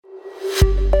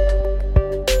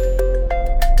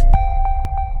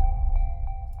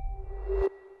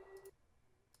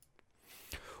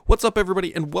What's up,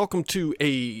 everybody, and welcome to a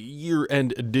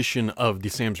year-end edition of the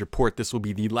Sam's Report. This will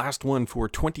be the last one for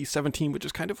 2017, which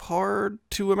is kind of hard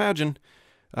to imagine.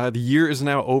 The year is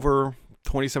now over.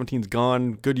 2017's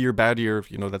gone. Good year, bad year.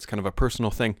 That's kind of a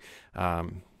personal thing.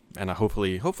 And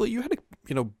hopefully you had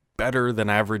a better than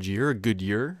average year, a good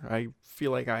year. I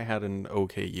feel like I had an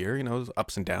okay year. It was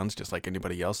ups and downs, just like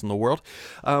anybody else in the world.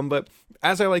 But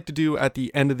as I like to do at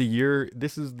the end of the year,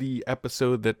 this is the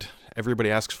episode that everybody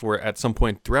asks for at some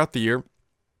point throughout the year.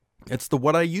 It's the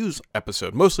What I Use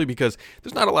episode, mostly because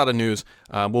there's not a lot of news.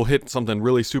 We'll hit something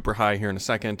really super high here in a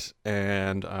second,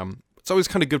 and it's always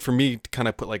kind of good for me to kind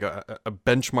of put like a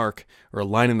benchmark or a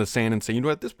line in the sand and say,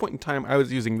 at this point in time, I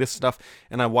was using this stuff,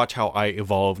 and I watch how I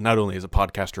evolve, not only as a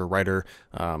podcaster, writer,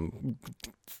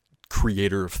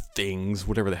 creator of things,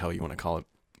 whatever the hell you want to call it,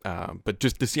 but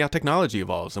just to see how technology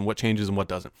evolves and what changes and what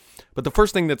doesn't. But the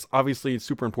first thing that's obviously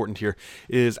super important here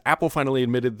is Apple finally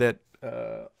admitted that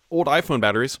old iPhone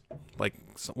batteries, like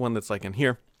one that's like in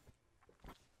here,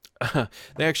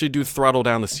 they actually do throttle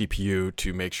down the CPU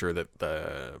to make sure that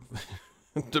the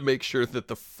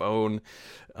phone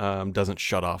doesn't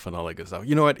shut off and all that good stuff.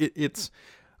 You know what?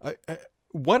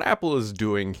 What Apple is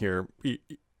doing here,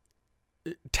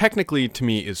 technically to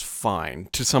me, is fine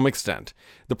to some extent.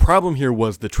 The problem here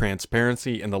was the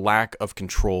transparency and the lack of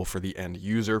control for the end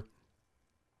user.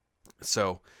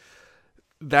 So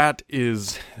that's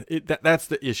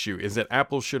the issue, is that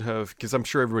Apple should have, because I'm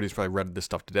sure everybody's probably read this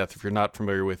stuff to death. If you're not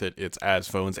familiar with it, it's as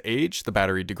phones age, the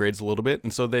battery degrades a little bit,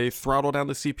 and so they throttle down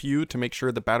the CPU to make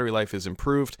sure the battery life is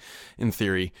improved, in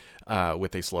theory,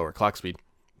 with a slower clock speed.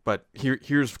 But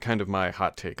here's kind of my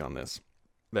hot take on this.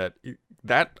 That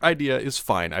idea is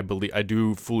fine. I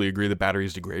do fully agree that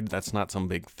batteries degrade. That's not some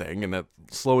big thing, and that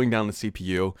slowing down the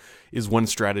CPU is one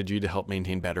strategy to help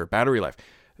maintain better battery life.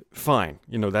 Fine.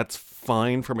 That's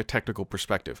fine from a technical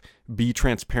perspective. Be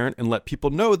transparent and let people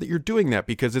know that you're doing that,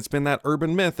 because it's been that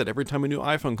urban myth that every time a new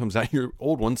iPhone comes out, your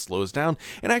old one slows down.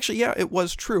 And actually, yeah, it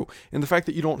was true. And the fact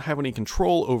that you don't have any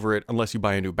control over it unless you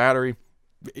buy a new battery,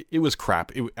 it was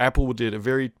crap. Apple did a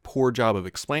very poor job of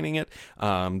explaining it.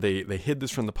 They hid this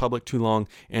from the public too long,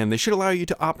 and they should allow you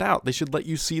to opt out. They should let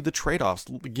you see the trade-offs,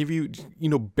 give you,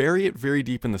 bury it very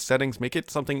deep in the settings, make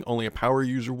it something only a power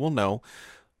user will know,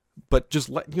 but just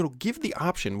give the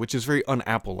option, which is very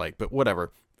un-Apple-like, but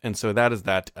whatever. And so that is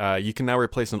that. You can now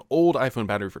replace an old iPhone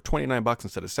battery for $29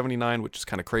 instead of $79, which is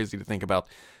kind of crazy to think about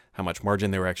how much margin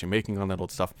they were actually making on that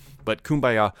old stuff. But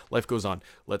kumbaya, life goes on.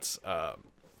 Let's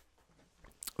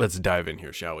dive in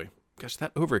here, shall we? Gosh,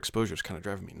 that overexposure is kind of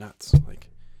driving me nuts. Like,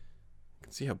 you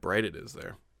can see how bright it is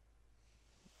there.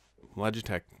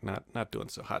 Logitech not doing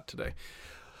so hot today.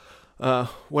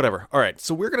 Whatever. All right,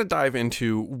 so we're going to dive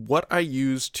into what I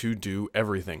use to do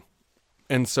everything.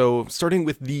 And so starting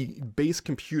with the base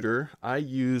computer, I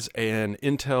use an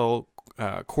Intel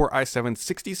Core i7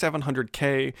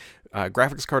 6700K.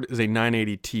 Graphics card is a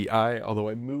 980 Ti, although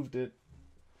I moved it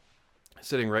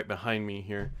sitting right behind me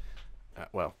here.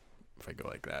 If I go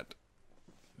like that,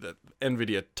 the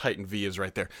NVIDIA Titan V is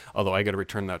right there. Although I got to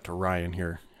return that to Ryan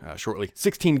here shortly.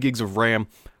 16 gigs of RAM,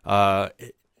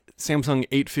 Samsung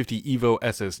 850 EVO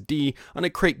SSD on a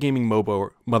Crate Gaming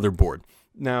motherboard.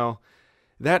 Now,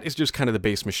 that is just kind of the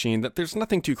base machine. There's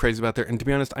nothing too crazy about there. And to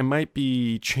be honest, I might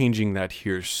be changing that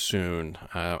here soon.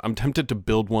 I'm tempted to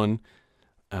build one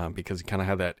because you kind of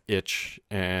have that itch,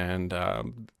 and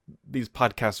these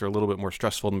podcasts are a little bit more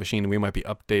stressful than the machine, and we might be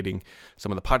updating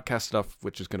some of the podcast stuff,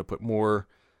 which is going to put more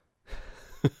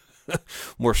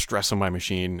stress on my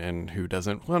machine, and who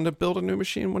doesn't want to build a new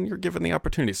machine when you're given the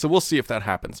opportunity? So we'll see if that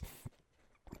happens.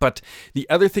 But the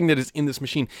other thing that is in this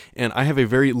machine, and I have a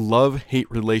very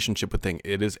love-hate relationship with thing,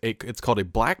 it's called a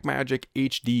Blackmagic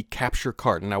HD capture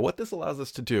card. Now, what this allows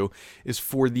us to do is,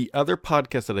 for the other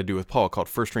podcast that I do with Paul called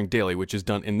First Ring Daily, which is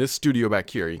done in this studio back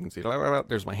here, you can see,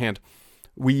 there's my hand,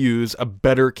 we use a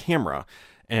better camera,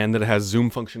 and that it has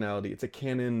zoom functionality. It's a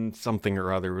Canon something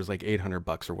or other. It was like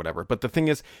 $800 or whatever. But the thing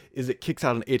is it kicks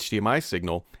out an HDMI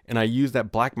signal, and I use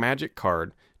that Blackmagic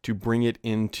card to bring it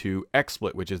into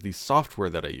XSplit, which is the software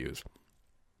that I use.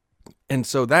 And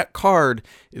so that card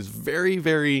is very,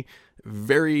 very,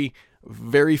 very,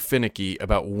 very finicky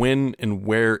about when and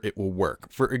where it will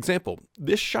work. For example,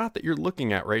 this shot that you're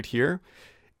looking at right here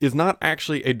is not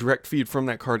actually a direct feed from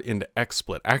that card into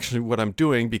XSplit. Actually, what I'm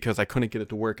doing, because I couldn't get it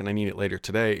to work and I need it later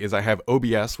today, is I have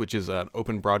OBS, which is an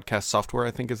Open Broadcast Software,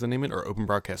 I think is the name of it, or Open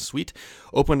Broadcast Suite,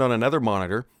 opened on another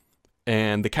monitor,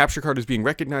 and the capture card is being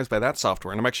recognized by that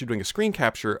software, and I'm actually doing a screen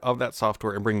capture of that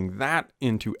software and bringing that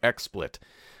into XSplit.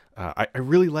 I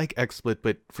really like XSplit,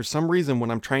 but for some reason, when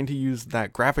I'm trying to use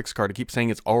that graphics card, it keeps saying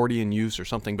it's already in use or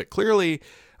something. But clearly,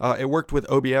 it worked with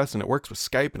OBS, and it works with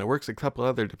Skype, and it works with a couple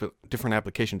other different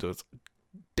applications. So it's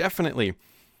definitely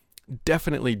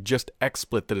just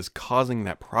XSplit that is causing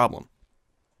that problem.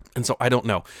 And so I don't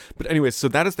know. But anyways, so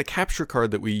that is the capture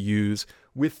card that we use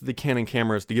with the Canon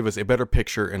cameras to give us a better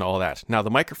picture and all that. Now the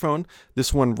microphone,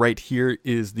 this one right here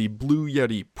is the Blue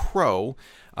Yeti Pro.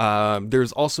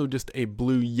 There's also just a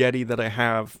Blue Yeti that I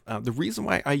have. The reason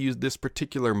why I use this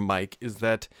particular mic is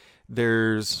that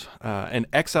there's an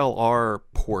XLR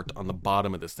port on the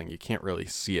bottom of this thing. You can't really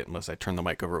see it unless I turn the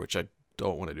mic over, which I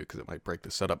don't want to do because it might break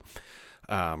the setup.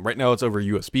 Right now it's over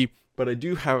USB, but I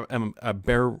do have a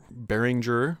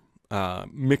Behringer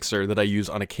mixer that I use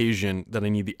on occasion that I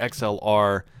need the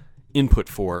XLR input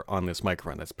for on this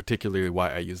microphone. That's particularly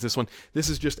why I use this one. This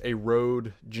is just a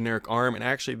Rode generic arm, and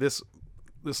actually this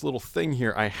little thing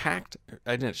here I hacked.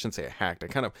 I shouldn't say I hacked. I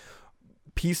kind of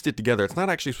pieced it together. It's not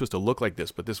actually supposed to look like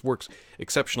this, but this works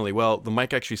exceptionally well. The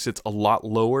mic actually sits a lot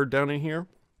lower down in here.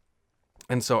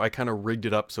 And so I kind of rigged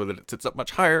it up so that it sits up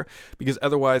much higher, because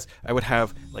otherwise I would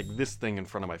have like this thing in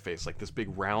front of my face, like that big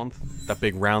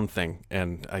round thing,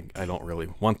 and I don't really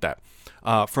want that.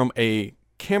 From a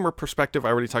camera perspective, I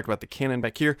already talked about the Canon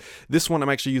back here. This one I'm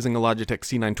actually using a Logitech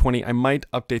C920. I might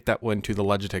update that one to the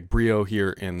Logitech Brio here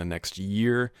in the next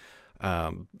year.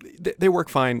 They work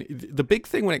fine. The big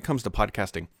thing when it comes to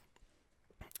podcasting,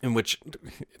 in which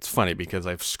it's funny because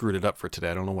I've screwed it up for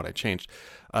today, I don't know what I changed,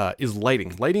 is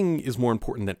lighting. Lighting is more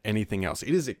important than anything else.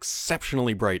 It is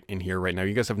exceptionally bright in here right now.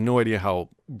 You guys have no idea how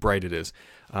bright it is.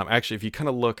 Actually, if you kind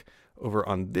of look over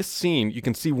on this scene, you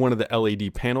can see one of the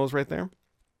LED panels right there.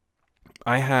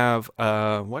 I have,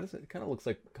 what is it? It kind of looks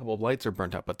like a couple of lights are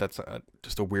burnt out, but that's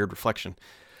just a weird reflection.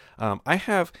 I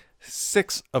have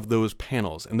 6 of those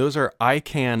panels, and those are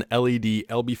ICANN LED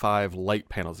LB5 light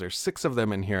panels. There's 6 of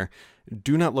them in here.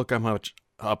 Do not look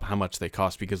up how much they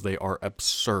cost, because they are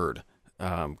absurd.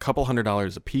 Couple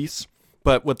 $100 a piece.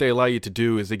 But what they allow you to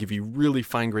do is they give you really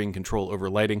fine-grained control over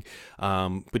lighting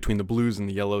between the blues and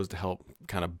the yellows to help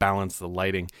kind of balance the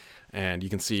lighting. And you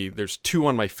can see there's 2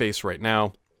 on my face right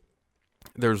now.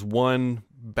 There's one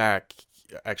back,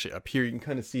 actually up here. You can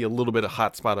kind of see a little bit of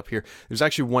hot spot up here. There's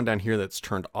actually one down here that's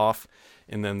turned off.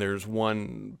 And then there's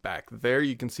one back there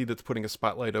you can see that's putting a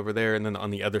spotlight over there. And then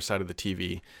on the other side of the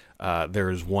TV, there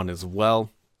is one as well.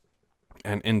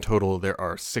 And in total, there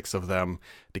are 6 of them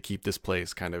to keep this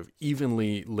place kind of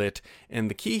evenly lit. And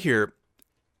the key here,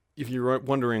 if you're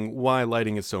wondering why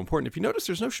lighting is so important, if you notice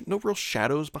there's no real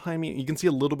shadows behind me. You can see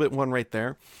a little bit one right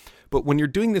there. But when you're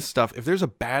doing this stuff, if there's a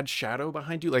bad shadow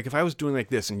behind you, like if I was doing like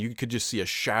this and you could just see a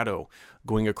shadow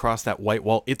going across that white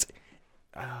wall, it's,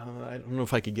 I don't know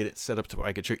if I could get it set up to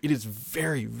I could show you. It is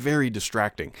very, very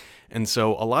distracting. And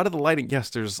so a lot of the lighting, yes,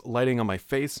 there's lighting on my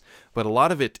face, but a lot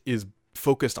of it is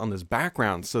focused on this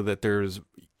background so that there's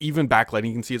even backlighting.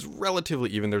 You can see it's relatively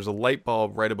even. There's a light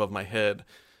bulb right above my head.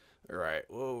 Right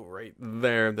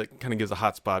there that kind of gives a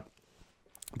hot spot.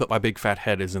 But my big fat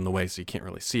head is in the way, so you can't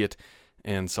really see it.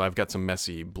 And so I've got some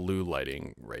messy blue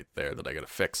lighting right there that I got to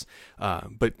fix.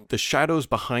 But the shadows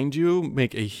behind you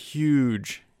make a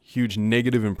huge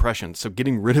negative impression. So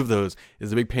getting rid of those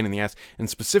is a big pain in the ass. And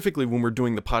specifically when we're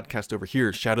doing the podcast over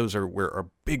here, shadows are a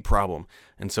big problem.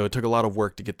 And so it took a lot of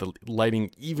work to get the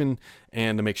lighting even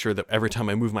and to make sure that every time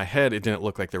I move my head, it didn't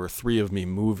look like there were 3 of me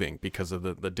moving because of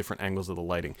the different angles of the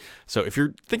lighting. So if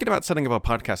you're thinking about setting up a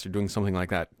podcast or doing something like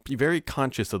that, be very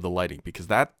conscious of the lighting, because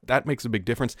that makes a big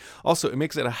difference. Also, it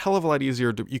makes it a hell of a lot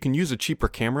easier you can use a cheaper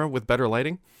camera with better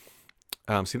lighting.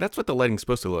 See, that's what the lighting's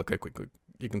supposed to look like.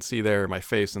 You can see there my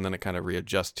face, and then it kind of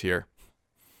readjusts here.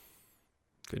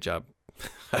 Good job.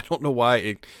 I don't know why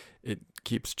it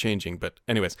keeps changing, but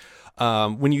anyways,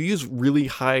 when you use really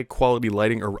high quality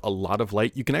lighting or a lot of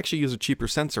light, you can actually use a cheaper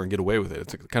sensor and get away with it.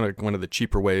 It's kind of one of the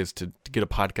cheaper ways to get a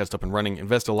podcast up and running.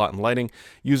 Invest a lot in lighting,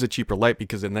 use a cheaper light,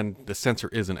 because then the sensor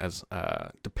isn't as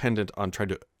dependent on trying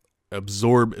to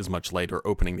absorb as much light, or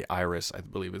opening the iris, I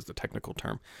believe is the technical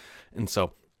term. And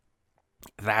so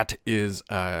that is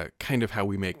kind of how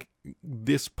we make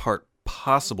this part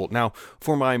possible. Now,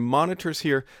 for my monitors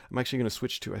here, I'm actually going to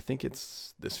switch to, I think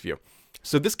it's this view.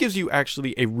 So this gives you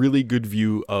actually a really good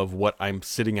view of what I'm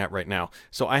sitting at right now.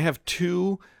 So I have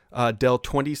 2 Dell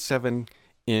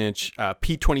 27-inch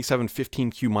P27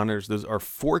 15Q monitors. Those are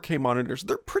 4K monitors.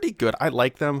 They're pretty good. I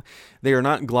like them. They are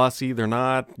not glossy. They're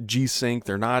not G-Sync.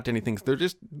 They're not anything. They're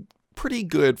just pretty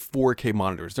good 4K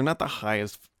monitors. They're not the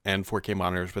highest end 4K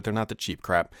monitors, but they're not the cheap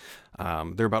crap.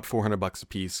 They're about $400 a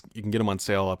piece. You can get them on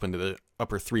sale up into the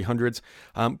upper 300s.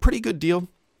 Pretty good deal.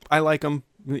 I like them.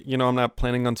 I'm not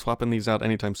planning on swapping these out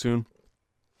anytime soon.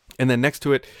 And then next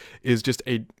to it is just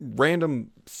a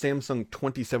random Samsung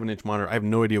 27-inch monitor. I have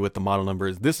no idea what the model number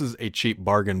is. This is a cheap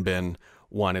bargain bin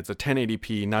one. It's a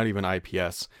 1080p, not even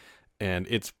IPS, and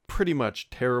it's pretty much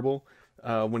terrible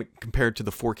when compared to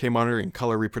the 4K monitor and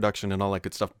color reproduction and all that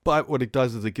good stuff. But what it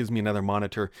does is it gives me another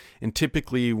monitor. And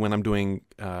typically when I'm doing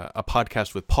a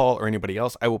podcast with Paul or anybody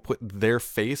else, I will put their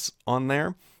face on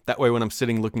there. That way when I'm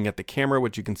sitting looking at the camera,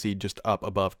 which you can see just up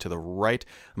above to the right,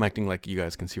 I'm acting like you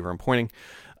guys can see where I'm pointing.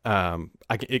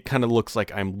 It kind of looks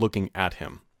like I'm looking at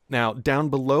him. Now, down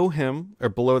below him, or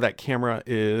below that camera,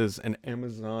 is an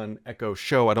Amazon Echo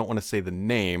Show. I don't want to say the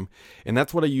name. And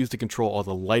that's what I use to control all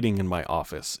the lighting in my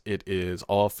office. It is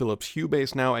all Philips Hue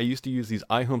based now. I used to use these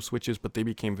iHome switches, but they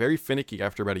became very finicky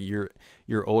after about a year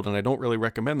old, and I don't really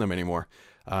recommend them anymore.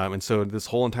 And so this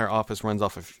whole entire office runs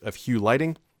off of Hue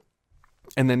lighting.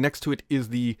 And then next to it is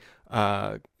the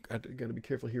I gotta be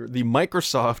careful here. The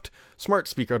Microsoft smart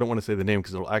speaker, I don't want to say the name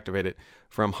because it'll activate it,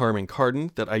 from Harman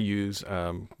Kardon that I use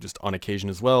just on occasion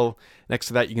as well. Next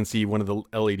to that, you can see one of the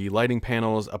LED lighting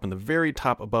panels. Up in the very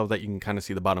top above that, you can kind of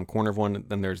see the bottom corner of one.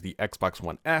 Then there's the Xbox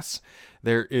One S.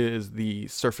 There is the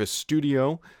Surface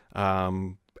Studio.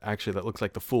 Actually, that looks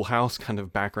like the Full House kind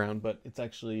of background, but it's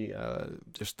actually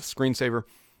just the screensaver.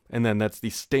 And then that's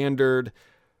the standard,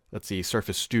 let's see,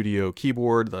 Surface Studio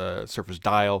keyboard, the Surface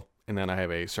Dial. And then I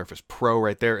have a Surface Pro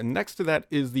right there. And next to that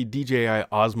is the DJI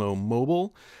Osmo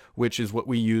Mobile, which is what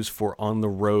we use for on the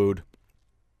road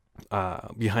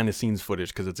behind the scenes footage,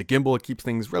 because it's a gimbal. It keeps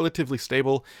things relatively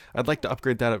stable. I'd like to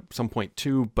upgrade that at some point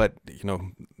too, but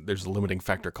there's a limiting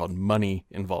factor called money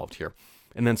involved here.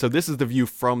 And then so this is the view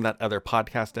from that other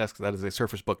podcast desk. That is a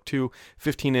Surface Book 2,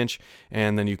 15-inch.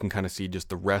 And then you can kind of see just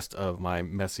the rest of my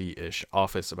messy-ish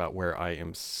office about where I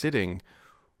am sitting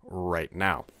right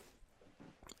now.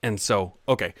 And so,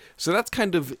 okay, so that's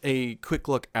kind of a quick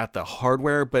look at the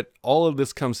hardware, but all of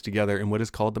this comes together in what is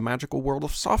called the magical world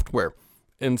of software.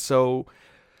 And so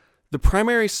the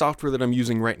primary software that I'm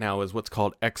using right now is what's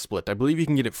called XSplit. I believe you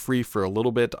can get it free for a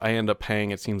little bit. I end up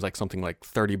paying, it seems like something like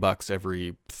 $30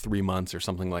 every 3 months or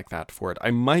something like that for it.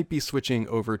 I might be switching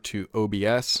over to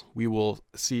OBS. We will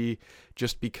see,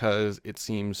 just because it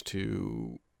seems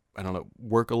to,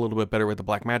 work a little bit better with the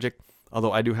Blackmagic.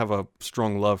 Although I do have a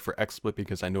strong love for XSplit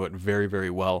because I know it very, very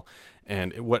well.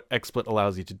 And what XSplit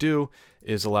allows you to do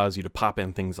is allows you to pop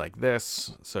in things like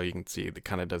this. So you can see it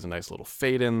kind of does a nice little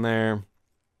fade in there.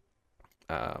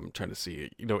 I'm trying to see,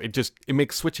 it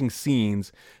makes switching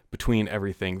scenes between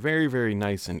everything very, very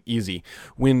nice and easy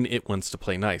when it wants to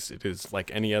play nice. It is like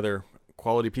any other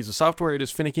quality piece of software. It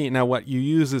is finicky. Now what you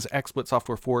use this XSplit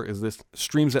software for is this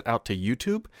streams it out to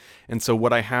YouTube. And so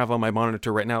what I have on my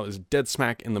monitor right now is dead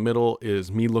smack in the middle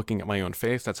is me looking at my own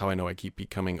face. That's how I know I keep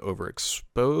becoming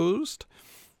overexposed.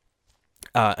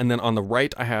 And then on the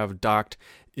right I have docked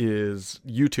is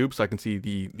YouTube, so I can see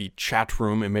the chat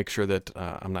room and make sure that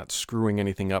I'm not screwing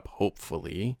anything up,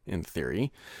 hopefully, in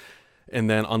theory. And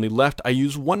then on the left, I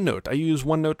use OneNote. I use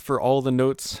OneNote for all the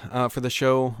notes for the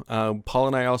show. Paul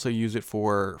and I also use it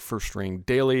for First Ring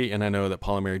Daily, and I know that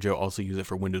Paul and Mary Jo also use it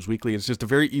for Windows Weekly. It's just a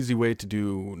very easy way to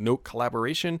do note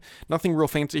collaboration. Nothing real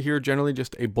fancy here, generally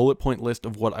just a bullet point list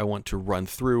of what I want to run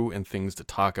through and things to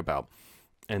talk about.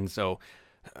 And so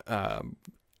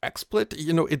XSplit,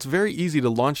 it's very easy to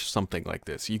launch something like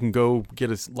this. You can go get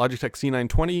a Logitech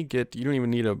C920, you don't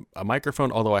even need a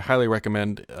microphone, although I highly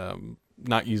recommend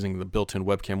not using the built-in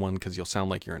webcam one because you'll sound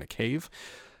like you're in a cave.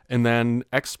 And then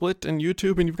XSplit and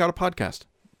YouTube, and you've got a podcast.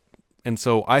 And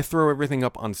so I throw everything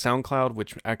up on SoundCloud,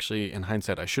 which actually, in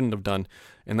hindsight, I shouldn't have done.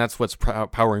 And that's what's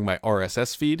powering my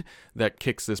RSS feed that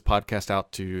kicks this podcast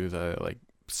out to the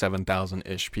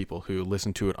 7,000-ish people who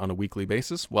listen to it on a weekly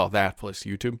basis. Well, that plus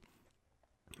YouTube.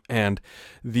 And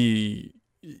the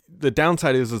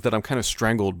downside is that I'm kind of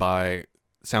strangled by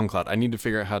SoundCloud. I need to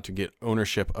figure out how to get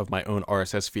ownership of my own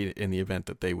RSS feed in the event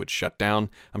that they would shut down.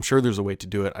 I'm sure there's a way to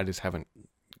do it. I just haven't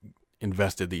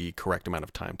invested the correct amount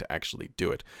of time to actually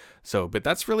do it. So, but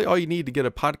that's really all you need to get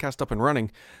a podcast up and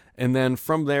running. And then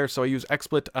from there, so I use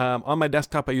XSplit. On my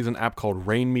desktop, I use an app called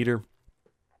Rainmeter.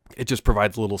 It just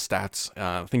provides little stats.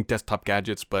 I think Desktop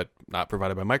Gadgets, but not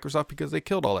provided by Microsoft because they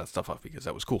killed all that stuff off because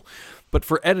that was cool. But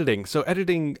for editing, so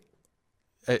editing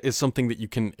is something that you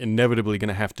can inevitably going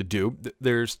to have to do.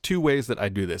 There's two ways that I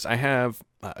do this. I have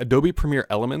Adobe Premiere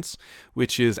Elements,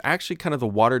 which is actually kind of the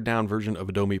watered down version of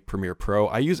Adobe Premiere Pro.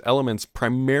 I use Elements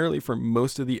primarily for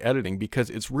most of the editing because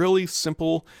it's really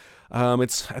simple. I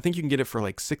think you can get it for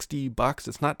like $60.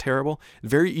 It's not terrible.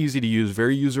 Very easy to use,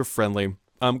 very user friendly.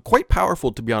 Quite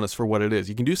powerful, to be honest, for what it is.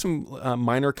 You can do some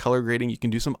minor color grading, you can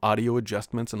do some audio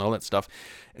adjustments and all that stuff.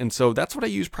 And so that's what I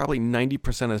use probably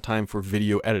 90% of the time for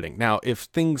video editing. Now, if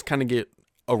things kind of get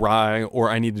awry, or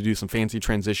I need to do some fancy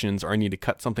transitions, or I need to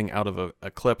cut something out of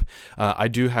a clip, I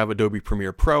do have Adobe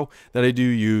Premiere Pro that I do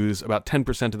use about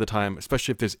 10% of the time,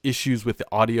 especially if there's issues with the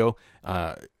audio.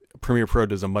 Premiere Pro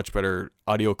does a much better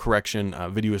audio correction,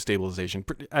 video stabilization,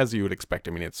 as you would expect.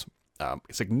 I mean, it's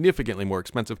significantly more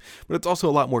expensive, but it's also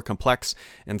a lot more complex.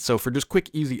 And so for just quick,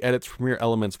 easy edits, Premiere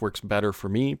Elements works better for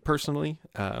me personally.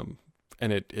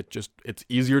 And it's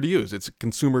easier to use. It's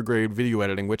consumer grade video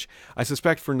editing, which I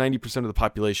suspect for 90% of the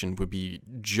population would be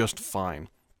just fine.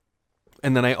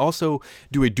 And then I also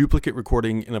do a duplicate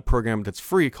recording in a program that's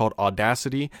free called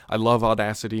Audacity. I love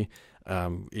Audacity.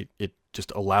 It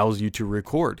just allows you to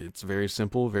record. It's very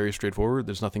simple, very straightforward.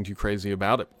 There's nothing too crazy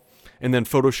about it. And then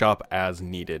Photoshop as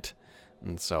needed.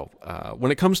 And so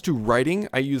when it comes to writing,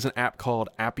 I use an app called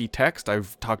Appy Text.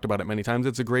 I've talked about it many times.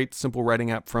 It's a great, simple writing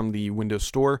app from the Windows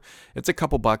Store. It's a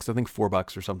couple bucks, I think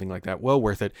 $4 or something like that. Well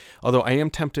worth it. Although I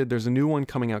am tempted, there's a new one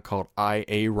coming out called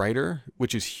IA Writer,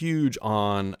 which is huge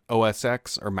on OS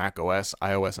X or Mac OS,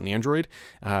 iOS, and Android.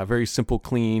 Very simple,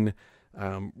 clean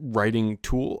writing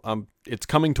tool. It's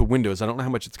coming to Windows. I don't know how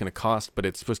much it's going to cost, but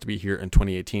it's supposed to be here in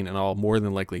 2018, and I'll more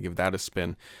than likely give that a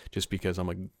spin just because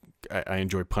I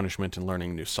enjoy punishment and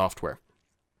learning new software.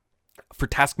 For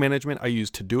task management, I use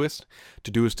Todoist.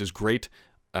 Todoist is great.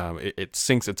 It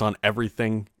syncs. It's on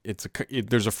everything.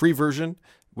 There's a free version,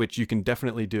 which you can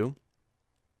definitely do.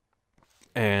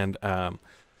 And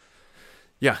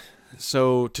yeah,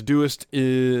 so Todoist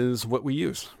is what we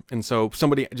use. And so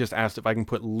somebody just asked if I can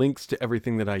put links to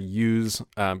everything that I use.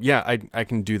 Yeah, I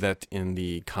can do that in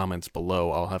the comments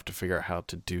below. I'll have to figure out how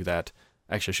to do that.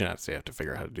 Actually, I shouldn't say I have to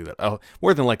figure out how to do that.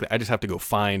 More than likely, I just have to go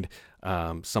find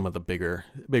some of the bigger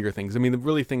things. I mean, the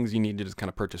really things you need to just kind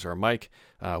of purchase are a mic,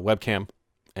 webcam,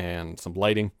 and some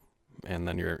lighting, and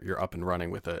then you're up and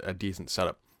running with a decent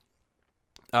setup.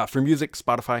 For music,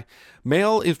 Spotify.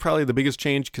 Mail is probably the biggest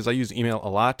change because I use email a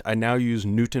lot. I now use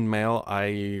Newton Mail.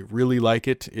 I really like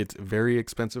it. It's very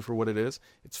expensive for what it is.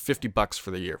 It's $50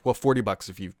 for the year. Well, $40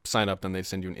 if you sign up, then they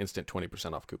send you an instant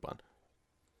 20% off coupon.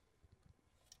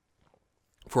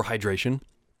 For hydration,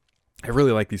 I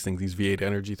really like these things, these V8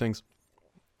 Energy things.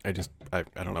 I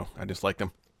don't know. I just like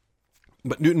them.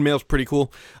 But Newton Mail's pretty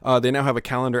cool. They now have a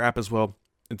calendar app as well.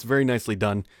 It's very nicely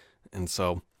done. And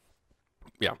so,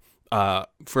 yeah.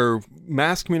 For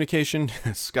mass communication,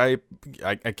 Skype,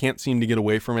 I can't seem to get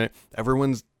away from it.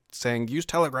 Everyone's saying, use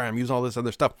Telegram, use all this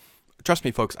other stuff. Trust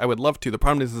me, folks, I would love to. The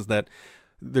problem is that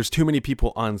there's too many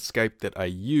people on Skype that I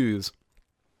use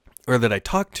or that I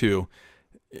talk to.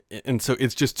 And so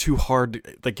it's just too hard.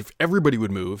 Like if everybody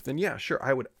would move, then yeah, sure,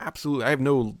 I would absolutely. I have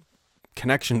no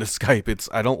connection to Skype.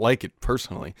 I don't like it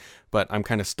personally, but I'm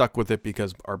kind of stuck with it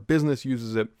because our business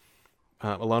uses it.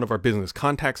 A lot of our business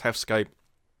contacts have Skype,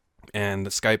 and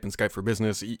Skype for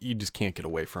Business, you just can't get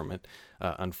away from it,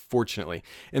 unfortunately.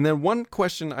 And then one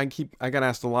question I got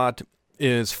asked a lot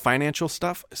is financial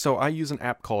stuff. So I use an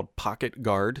app called Pocket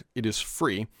Guard. It is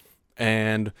free.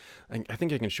 And I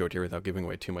think I can show it here without giving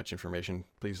away too much information.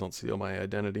 Please don't steal my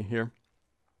identity here.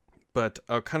 But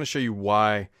I'll kind of show you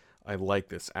why I like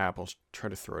this app. I'll try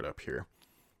to throw it up here.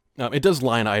 It does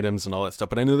line items and all that stuff,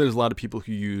 but I know there's a lot of people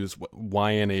who use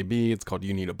YNAB. It's called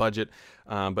You Need a Budget.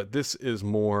 But this is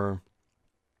more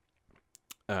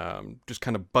just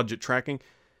kind of budget tracking.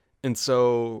 And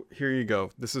so here you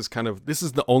go. This is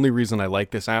the only reason I like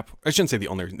this app. I shouldn't say the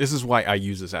only reason. This is why I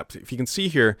use this app. If you can see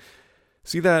here,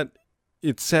 see that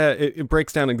it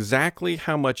breaks down exactly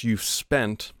how much you've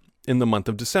spent in the month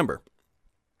of December.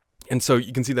 And so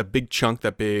you can see that big chunk,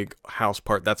 that big house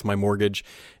part, that's my mortgage.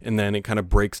 And then it kind of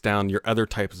breaks down your other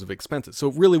types of expenses. So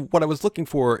really what I was looking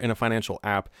for in a financial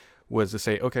app was to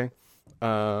say, okay,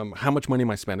 how much money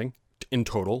am I spending in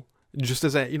total? Just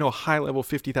as a high level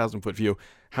 50,000 foot view,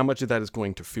 how much of that is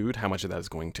going to food? How much of that is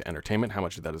going to entertainment? How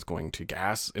much of that is going to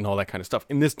gas and all that kind of stuff?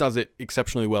 And this does it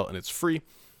exceptionally well, and it's free.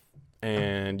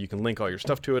 And you can link all your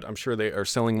stuff to it. I'm sure they are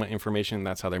selling my information.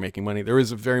 That's how they're making money. There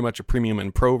is very much a premium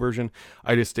and pro version.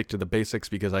 I just stick to the basics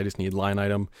because I just need line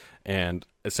item. And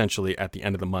essentially at the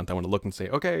end of the month, I want to look and say,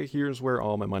 okay, here's where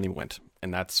all my money went.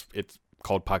 And it's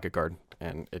called Pocket Guard,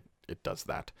 and it does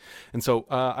that. And so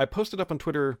I posted up on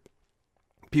Twitter.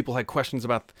 People had questions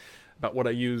about what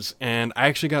I use, and I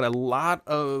actually got a lot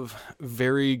of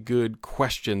very good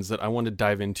questions that I want to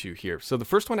dive into here. So the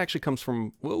first one actually comes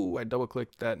from, whoa, I double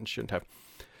clicked that and shouldn't have.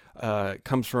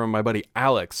 comes from my buddy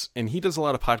Alex, and he does a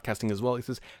lot of podcasting as well. He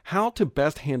says, how to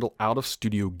best handle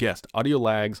out-of-studio guests, audio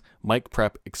lags, mic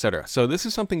prep, etc. So this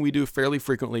is something we do fairly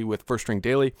frequently with First Ring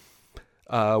Daily,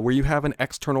 where you have an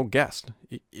external guest.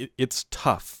 It's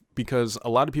tough because a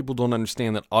lot of people don't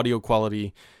understand that audio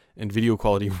quality and video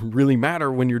quality really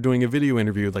matter when you're doing a video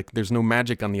interview. Like, there's no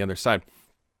magic on the other side.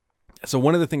 So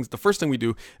one of the things, the first thing we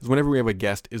do is whenever we have a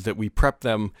guest is that we prep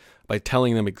them by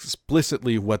telling them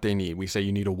explicitly what they need. We say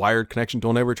you need a wired connection.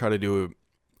 Don't ever try to do it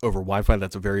over Wi-Fi.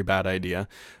 That's a very bad idea.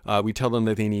 We tell them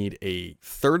that they need a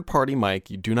third-party mic.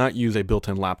 You do not use a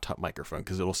built-in laptop microphone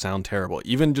because it'll sound terrible.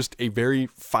 Even just a very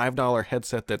 $5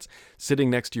 headset that's sitting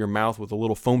next to your mouth with a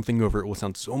little foam thing over it will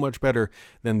sound so much better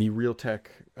than the Realtek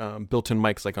built-in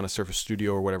mics like on a Surface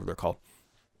Studio or whatever they're called.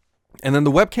 And then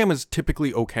the webcam is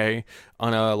typically okay.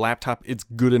 On a laptop, it's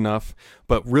good enough.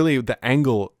 But really, the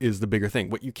angle is the bigger thing.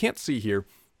 What you can't see here,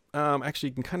 actually,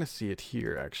 you can kind of see it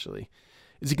here, actually,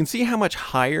 is you can see how much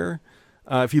higher,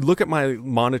 if you look at my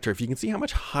monitor, if you can see how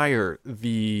much higher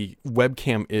the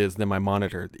webcam is than my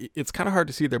monitor, it's kind of hard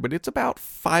to see there, but it's about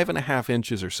 5.5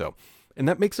 inches or so. And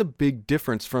that makes a big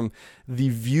difference from the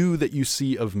view that you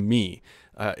see of me.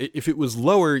 If it was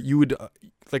lower, you would,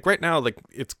 like right now, like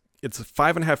it's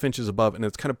 5.5 inches above and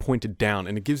it's kind of pointed down,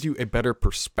 and it gives you a better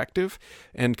perspective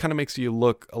and kind of makes you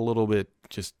look a little bit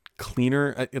just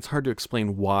cleaner. It's hard to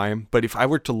explain why, but if I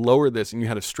were to lower this and you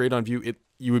had a straight on view,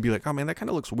 you would be like, oh man, that kind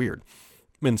of looks weird.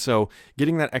 And so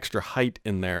getting that extra height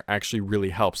in there actually really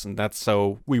helps. And that's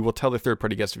so we will tell the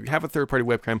third-party guests, if you have a third-party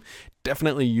webcam,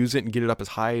 definitely use it and get it up as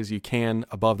high as you can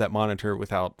above that monitor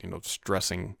without,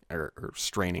 stressing or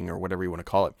straining or whatever you want to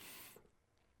call it.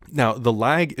 Now, the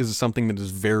lag is something that is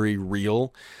very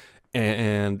real,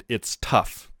 and it's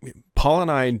tough. Paul and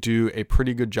I do a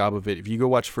pretty good job of it. If you go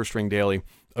watch First Ring Daily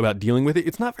about dealing with it,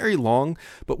 it's not very long,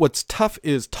 but what's tough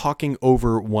is talking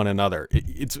over one another.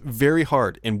 It's very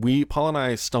hard, and Paul and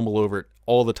I stumble over it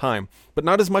all the time, but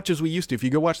not as much as we used to. If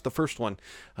you go watch the first one,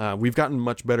 we've gotten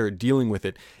much better at dealing with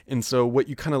it. And so what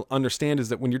you kind of understand is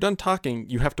that when you're done talking,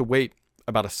 you have to wait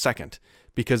about a second,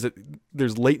 because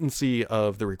there's latency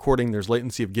of the recording, there's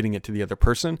latency of getting it to the other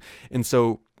person. And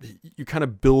so you kind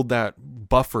of build that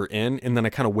buffer in, and then I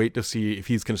kind of wait to see if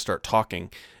he's going to start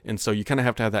talking. And so you kind of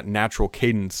have to have that natural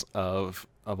cadence of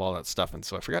all that stuff. And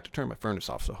so I forgot to turn my furnace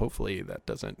off, so hopefully that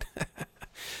doesn't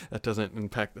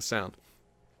impact the sound.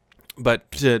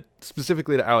 But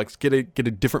specifically to Alex, get a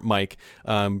different mic.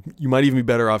 You might even be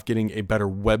better off getting a better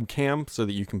webcam so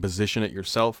that you can position it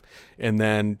yourself. And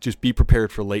then just be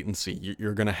prepared for latency.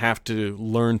 You're going to have to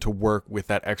learn to work with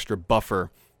that extra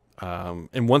buffer.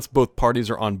 And once both parties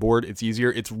are on board, it's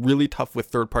easier. It's really tough with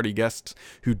third-party guests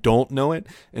who don't know it.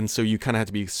 And so you kind of have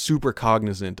to be super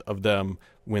cognizant of them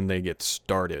when they get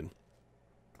started.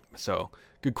 So,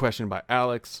 good question by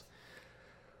Alex.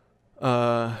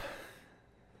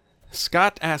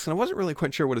 Scott asked, and I wasn't really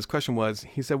quite sure what his question was.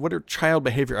 He said, what are child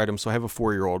behavior items? So I have a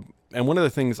 4-year-old. And one of the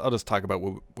things, I'll just talk about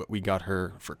what we got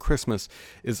her for Christmas,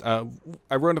 is I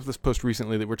wrote up this post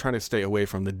recently that we're trying to stay away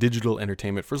from the digital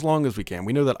entertainment for as long as we can.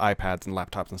 We know that iPads and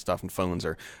laptops and stuff and phones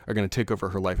are going to take over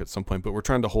her life at some point, but we're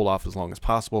trying to hold off as long as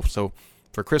possible. So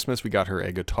for Christmas, we got her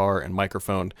a guitar and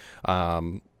microphone.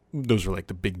 Those are like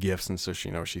the big gifts, and so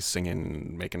she's singing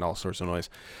and making all sorts of noise.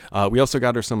 We also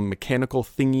got her some mechanical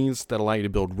thingies that allow you to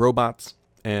build robots,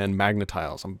 and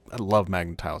Magnetiles. I love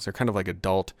Magnetiles. They're kind of like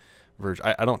adult version.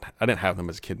 I didn't have them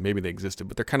as a kid. Maybe they existed,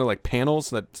 but they're kind of like panels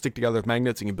that stick together with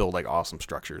magnets, and you can build like awesome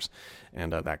structures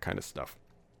and that kind of stuff.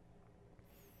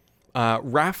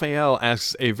 Raphael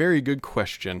asks a very good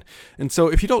question. And so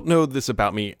if you don't know this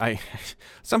about me, I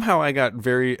got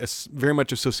very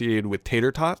much associated with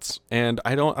tater tots, and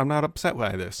I'm not upset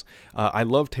by this. I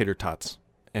love tater tots.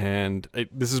 And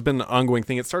this has been an ongoing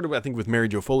thing. It started, I think, with Mary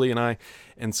Jo Foley and I.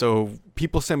 And so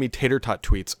people send me tater tot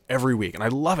tweets every week, and I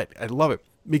love it. I love it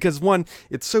because 1,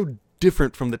 it's so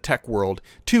different from the tech world.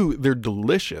 2, they're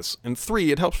delicious. And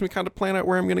 3, it helps me kind of plan out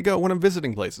where I'm going to go when I'm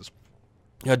visiting places.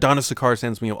 Donna Sakar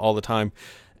sends me all the time,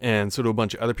 and so do a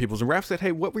bunch of other people. And Raph said,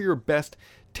 hey, what were your best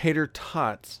tater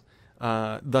tots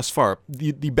thus far?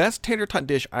 The best tater tot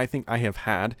dish I think I have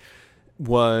had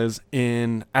was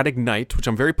at Ignite, which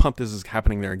I'm very pumped this is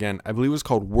happening there again. I believe it was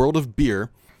called World of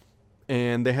Beer,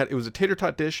 and it was a tater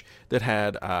tot dish that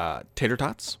had tater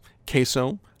tots,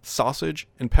 queso, sausage,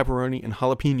 and pepperoni and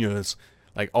jalapenos,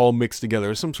 like all mixed together. It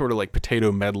was some sort of like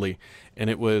potato medley, and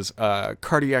it was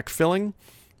cardiac filling.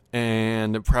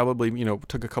 And it probably,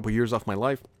 took a couple years off my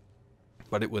life,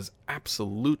 but it was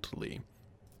absolutely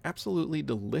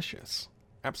delicious.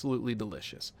 Absolutely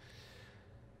delicious.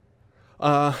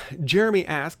 Jeremy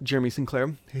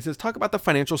Sinclair, he says, talk about the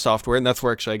financial software, and that's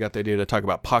where actually I got the idea to talk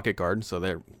about Pocket Guard, so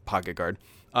they're Pocket Guard.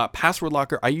 Password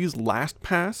Locker, I use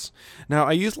LastPass. Now,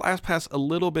 I use LastPass a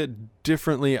little bit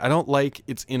differently. I don't like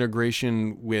its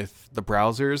integration with the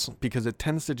browsers because it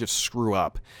tends to just screw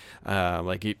up.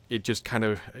 It just kind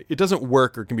of, it doesn't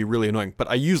work or can be really annoying, but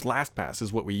I use LastPass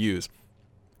is what we use.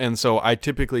 And so I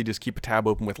typically just keep a tab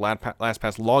open with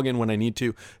LastPass, log in when I need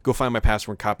to, go find my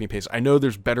password, copy and paste. I know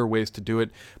there's better ways to do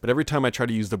it, but every time I try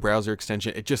to use the browser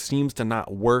extension, it just seems to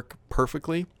not work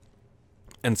perfectly.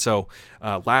 And so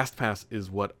LastPass is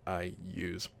what I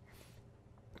use.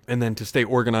 And then to stay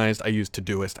organized, I use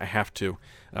Todoist. I have to.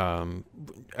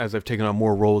 As I've taken on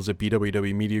more roles at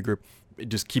BWW Media Group,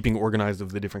 just keeping organized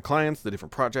of the different clients, the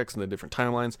different projects, and the different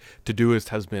timelines, Todoist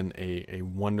has been a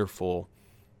wonderful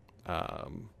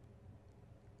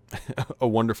a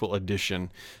wonderful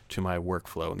addition to my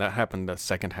workflow. And that happened the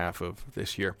second half of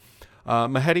this year.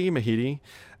 Mahidi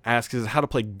asks is how to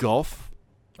play golf.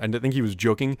 I think he was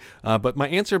joking, but my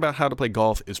answer about how to play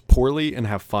golf is poorly and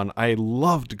have fun. I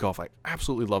loved golf. I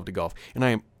absolutely loved to golf, and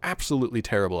I am absolutely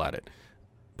terrible at it.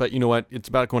 But you know what? It's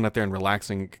about going out there and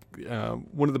relaxing.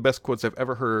 One of the best quotes I've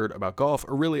ever heard about golf,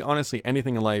 or really honestly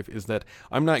anything in life, is that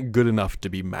I'm not good enough to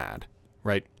be mad.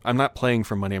 Right? I'm not playing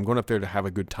for money. I'm going up there to have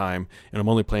a good time, and I'm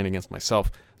only playing against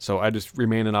myself. So I just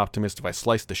remain an optimist. If I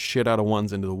slice the shit out of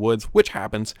ones into the woods, which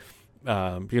happens,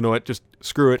 you know what? Just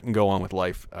screw it and go on with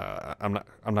life. I'm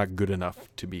not good enough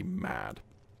to be mad.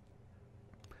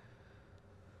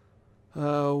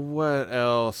 What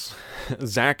else?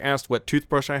 Zach asked what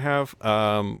toothbrush I have.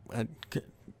 A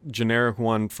generic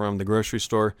one from the grocery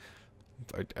store.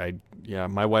 Yeah,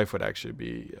 my wife would actually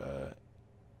be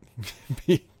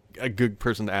a good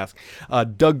person to ask.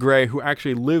 Doug Gray, who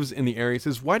actually lives in the area,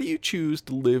 says, why do you choose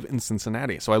to live in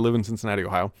Cincinnati? So I live in Cincinnati,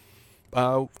 Ohio.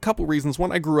 A couple reasons.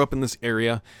 One, I grew up in this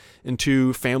area. And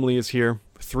two, family is here.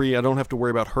 3, I don't have to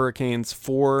worry about hurricanes.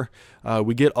 4,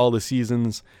 we get all the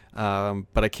seasons.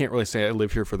 But I can't really say I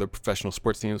live here for the professional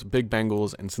sports teams. Big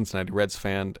Bengals and Cincinnati Reds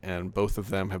fan, and both of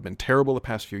them have been terrible the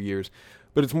past few years.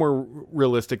 But it's more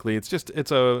realistically, it's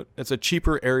a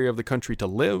cheaper area of the country to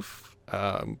live.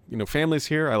 Families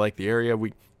here. I like the area.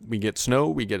 We get snow.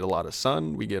 We get a lot of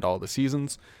sun. We get all the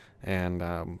seasons.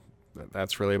 And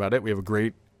that's really about it. We have a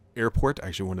great airport,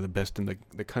 actually one of the best in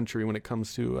the country when it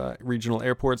comes to regional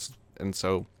airports. And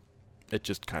so it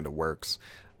just kind of works.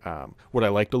 Would I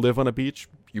like to live on a beach?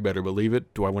 You better believe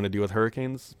it. Do I want to deal with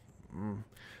hurricanes?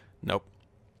 Nope.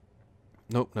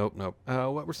 Nope.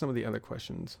 What were some of the other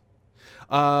questions?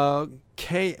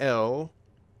 KL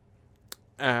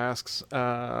asks,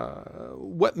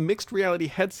 what mixed reality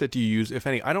headset do you use, if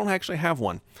any? I don't actually have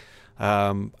one.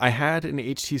 I had an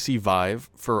HTC Vive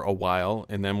for a while,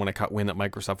 and then when I caught wind that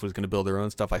Microsoft was going to build their own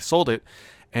stuff, I sold it.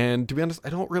 And to be honest, I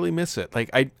don't really miss it. Like,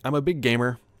 I'm a big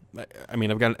gamer. I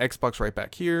mean, I've got an Xbox right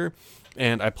back here,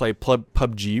 and I play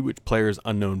PUBG, which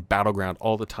PlayerUnknown's Battleground,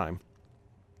 all the time.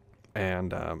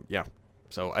 And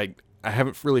so I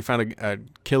haven't really found a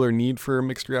killer need for a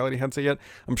mixed reality headset yet.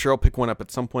 I'm sure I'll pick one up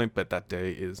at some point, but that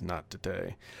day is not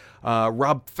today.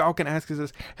 Rob Falcon asks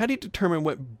us, how do you determine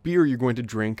what beer you're going to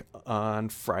drink on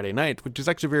Friday night? Which is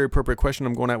actually a very appropriate question.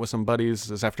 I'm going out with some buddies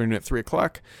this afternoon at 3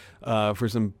 o'clock for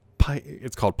some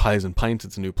it's called Pies and Pints.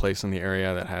 It's a new place in the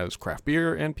area that has craft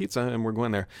beer and pizza, and we're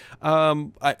going there.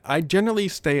 I generally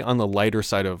stay on the lighter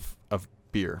side of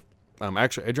beer.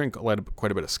 Actually, I drink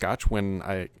quite a bit of scotch when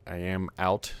I am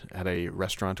out at a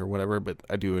restaurant or whatever, but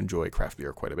I do enjoy craft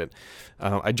beer quite a bit.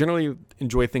 I generally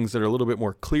enjoy things that are a little bit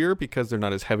more clear because they're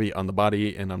not as heavy on the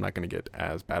body, and I'm not going to get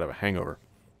as bad of a hangover.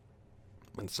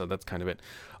 And so that's kind of it.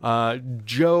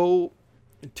 Joe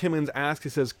Timmons asks, he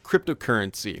says,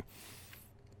 cryptocurrency.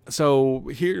 So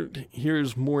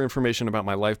here's more information about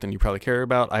my life than you probably care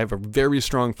about. I have a very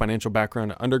strong financial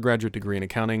background, an undergraduate degree in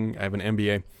accounting. I have an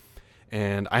MBA.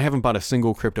 And I haven't bought a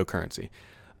single cryptocurrency.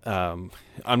 I'm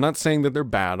not saying that they're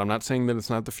bad. I'm not saying that it's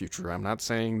not the future. I'm not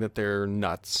saying that they're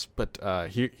nuts. But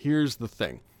here's the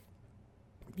thing.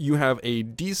 You have a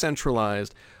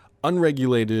decentralized,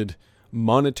 unregulated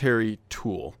monetary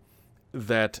tool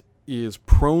that is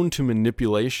prone to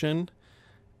manipulation,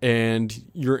 and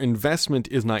your investment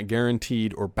is not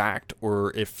guaranteed or backed,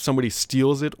 or if somebody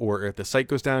steals it or if the site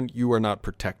goes down, you are not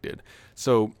protected.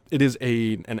 So it is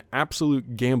an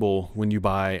absolute gamble when you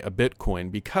buy a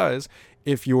Bitcoin, because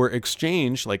if your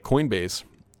exchange like Coinbase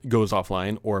goes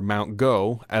offline, or Mt.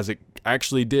 Go, as it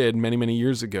actually did many, many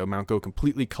years ago, Mt. Go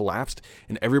completely collapsed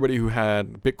and everybody who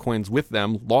had Bitcoins with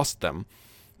them lost them.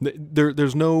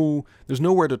 There's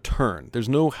nowhere to turn. There's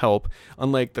no help,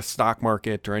 unlike the stock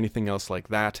market or anything else like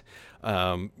that.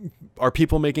 Are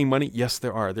people making money? Yes,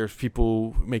 there are. There's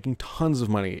people making tons of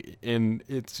money, and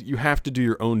you have to do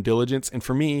your own diligence. And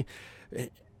for me,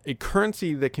 a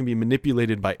currency that can be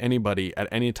manipulated by anybody at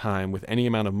any time with any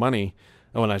amount of money,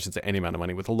 well, I should say any amount of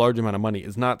money, with a large amount of money,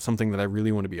 is not something that I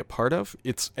really want to be a part of.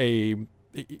 It's a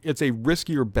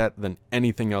riskier bet than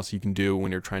anything else you can do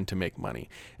when you're trying to make money.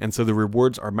 And so the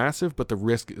rewards are massive, but the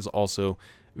risk is also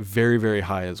very, very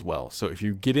high as well. So if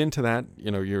you get into that,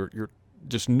 you're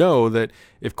just know that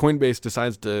if Coinbase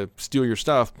decides to steal your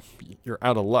stuff, you're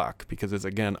out of luck, because it's,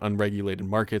 again, unregulated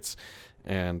markets.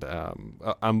 And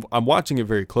I'm watching it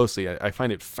very closely. I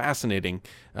find it fascinating.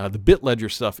 The BitLedger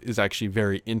stuff is actually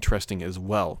very interesting as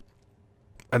well.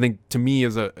 I think, to me,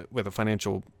 with a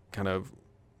financial kind of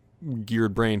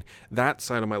geared brain, that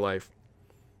side of my life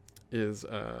is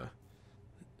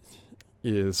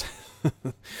the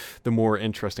more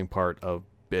interesting part of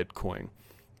Bitcoin.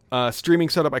 Streaming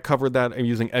setup, I covered that. I'm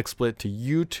using XSplit to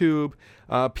YouTube.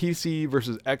 PC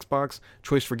versus Xbox,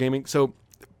 choice for gaming. So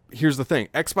here's the thing.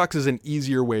 Xbox is an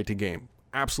easier way to game.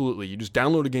 Absolutely. You just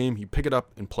download a game, you pick it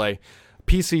up and play.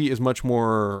 PC is much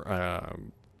more...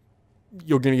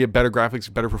 you're going to get better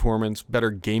graphics, better performance, better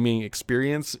gaming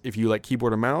experience if you like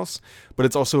keyboard and mouse. But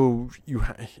it's also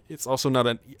not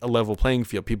a level playing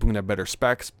field. People can have better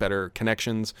specs, better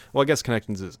connections. Well, I guess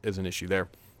connections is an issue there.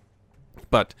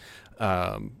 But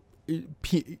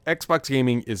Xbox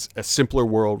gaming is a simpler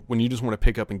world when you just want to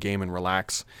pick up and game and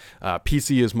relax.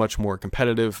 PC is much more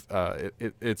competitive.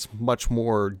 It's much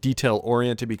more detail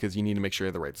oriented, because you need to make sure you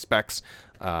have the right specs,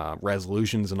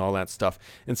 resolutions, and all that stuff.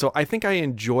 And so I think I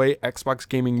enjoy Xbox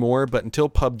gaming more, but until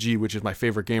PUBG, which is my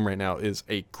favorite game right now, is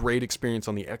a great experience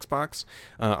on the Xbox,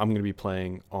 I'm going to be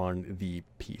playing on the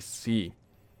PC.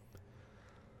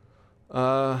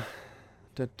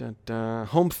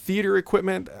 Home theater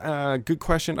equipment, good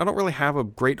question. I don't really have a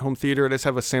great home theater. I just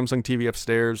have a Samsung TV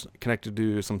upstairs connected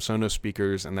to some Sonos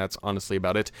speakers, and that's honestly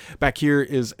about it. Back here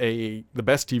is the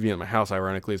best TV in my house,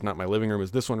 ironically, is not my living room,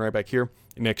 is this one right back here.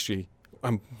 And actually,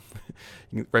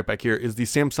 right back here is the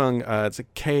Samsung, it's a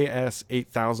KS8000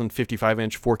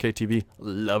 55-inch 4K TV.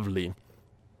 Lovely.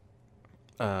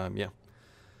 Yeah.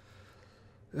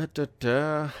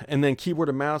 And then keyboard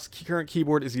and mouse. Current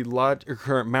keyboard is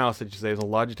current mouse, I should say, is a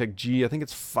Logitech G. I think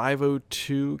it's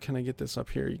 502. Can I get this up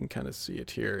here? You can kind of see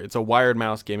it here. It's a wired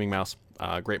mouse, gaming mouse,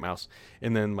 great mouse.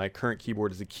 And then my current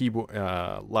keyboard is a keyboard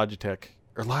Logitech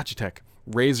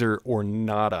Razer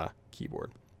Ornata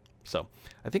keyboard. So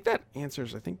I think that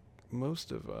answers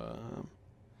most of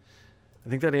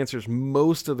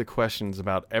the questions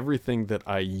about everything that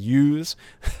I use.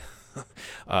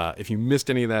 If you missed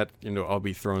any of that, I'll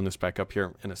be throwing this back up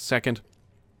here in a second.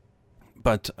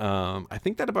 But I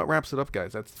think that about wraps it up,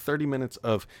 guys. That's 30 minutes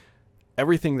of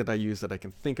everything that I use that I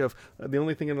can think of. The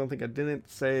only thing I don't think I didn't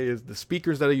say is the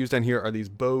speakers that I use down here are these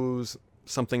Bose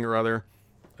something or other.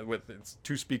 It's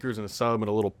 2 speakers and a sub and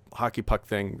a little hockey puck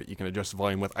thing that you can adjust the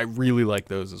volume with. I really like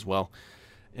those as well.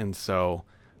 And so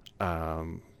I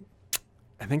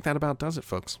think that about does it,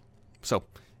 folks. So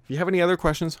if you have any other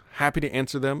questions, happy to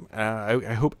answer them.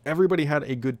 I hope everybody had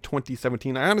a good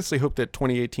 2017. I honestly hope that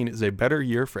 2018 is a better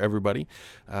year for everybody.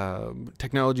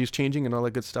 Technology is changing and all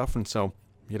that good stuff. And so,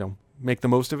 make the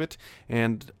most of it.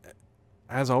 And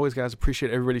as always, guys,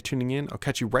 appreciate everybody tuning in. I'll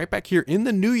catch you right back here in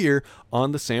the new year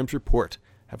on the Sam's Report.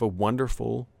 Have a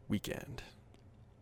wonderful weekend.